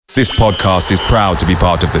This podcast is proud to be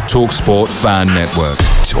part of the TalkSport Fan Network.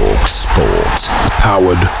 TalkSport.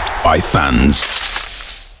 Powered by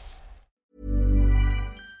fans.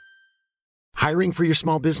 Hiring for your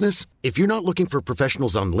small business? If you're not looking for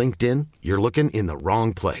professionals on LinkedIn, you're looking in the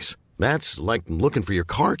wrong place. That's like looking for your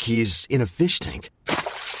car keys in a fish tank.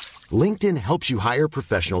 LinkedIn helps you hire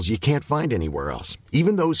professionals you can't find anywhere else,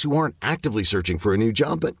 even those who aren't actively searching for a new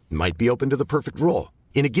job but might be open to the perfect role.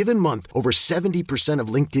 In a given month, over 70% of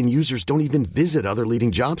LinkedIn users don't even visit other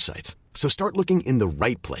leading job sites. So start looking in the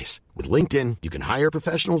right place. With LinkedIn, you can hire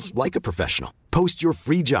professionals like a professional. Post your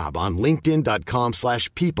free job on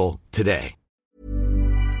linkedin.com/people today.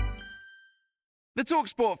 The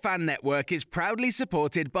TalkSport Fan Network is proudly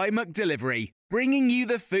supported by McDelivery, bringing you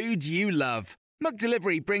the food you love.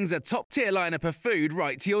 McDelivery brings a top-tier lineup of food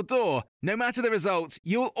right to your door. No matter the result,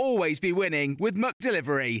 you'll always be winning with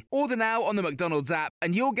McDelivery. Order now on the McDonald's app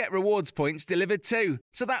and you'll get rewards points delivered too.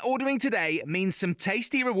 So that ordering today means some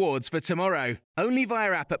tasty rewards for tomorrow. Only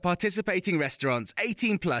via app at participating restaurants.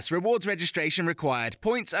 18 plus. Rewards registration required.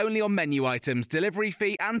 Points only on menu items. Delivery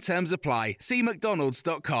fee and terms apply. See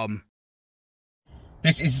mcdonalds.com.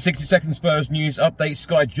 This is the 60-second Spurs news update.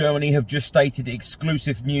 Sky Germany have just stated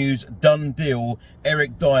exclusive news, done deal.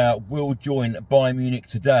 Eric Dier will join Bayern Munich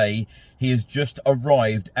today. He has just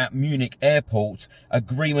arrived at Munich airport.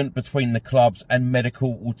 Agreement between the clubs and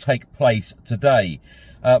medical will take place today.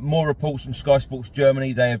 More reports from Sky Sports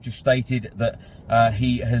Germany. They have just stated that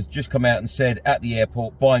he has just come out and said at the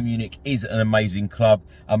airport, Bayern Munich is an amazing club.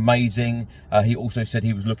 Amazing. He also said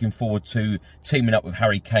he was looking forward to teaming up with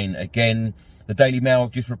Harry Kane again. The Daily Mail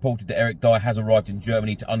have just reported that Eric Dier has arrived in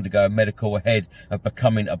Germany to undergo a medical ahead of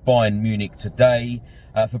becoming a Bayern Munich today.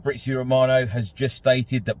 Fabrizio Romano has just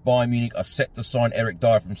stated that Bayern Munich are set to sign Eric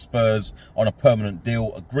Dier from Spurs on a permanent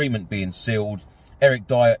deal, agreement being sealed. Eric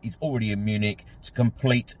Dier is already in Munich to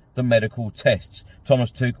complete the medical tests.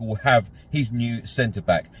 Thomas Tuchel will have his new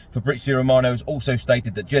centre-back. Fabrizio Romano has also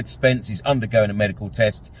stated that Jed Spence is undergoing a medical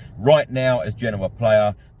test right now as Genoa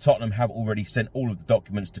player. Tottenham have already sent all of the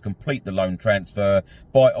documents to complete the loan transfer.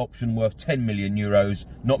 Buy option worth €10 million,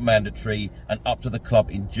 not mandatory, and up to the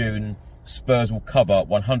club in June. Spurs will cover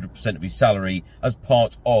 100% of his salary as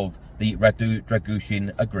part of the Radu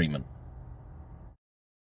Dragushin agreement.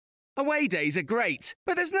 Away days are great,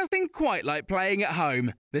 but there's nothing quite like playing at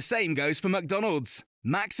home. The same goes for McDonald's.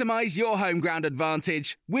 Maximise your home ground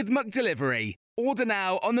advantage with McDelivery. Order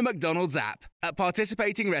now on the McDonald's app. At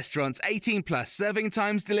participating restaurants, 18 plus, serving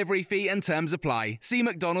times, delivery fee and terms apply. See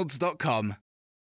mcdonalds.com.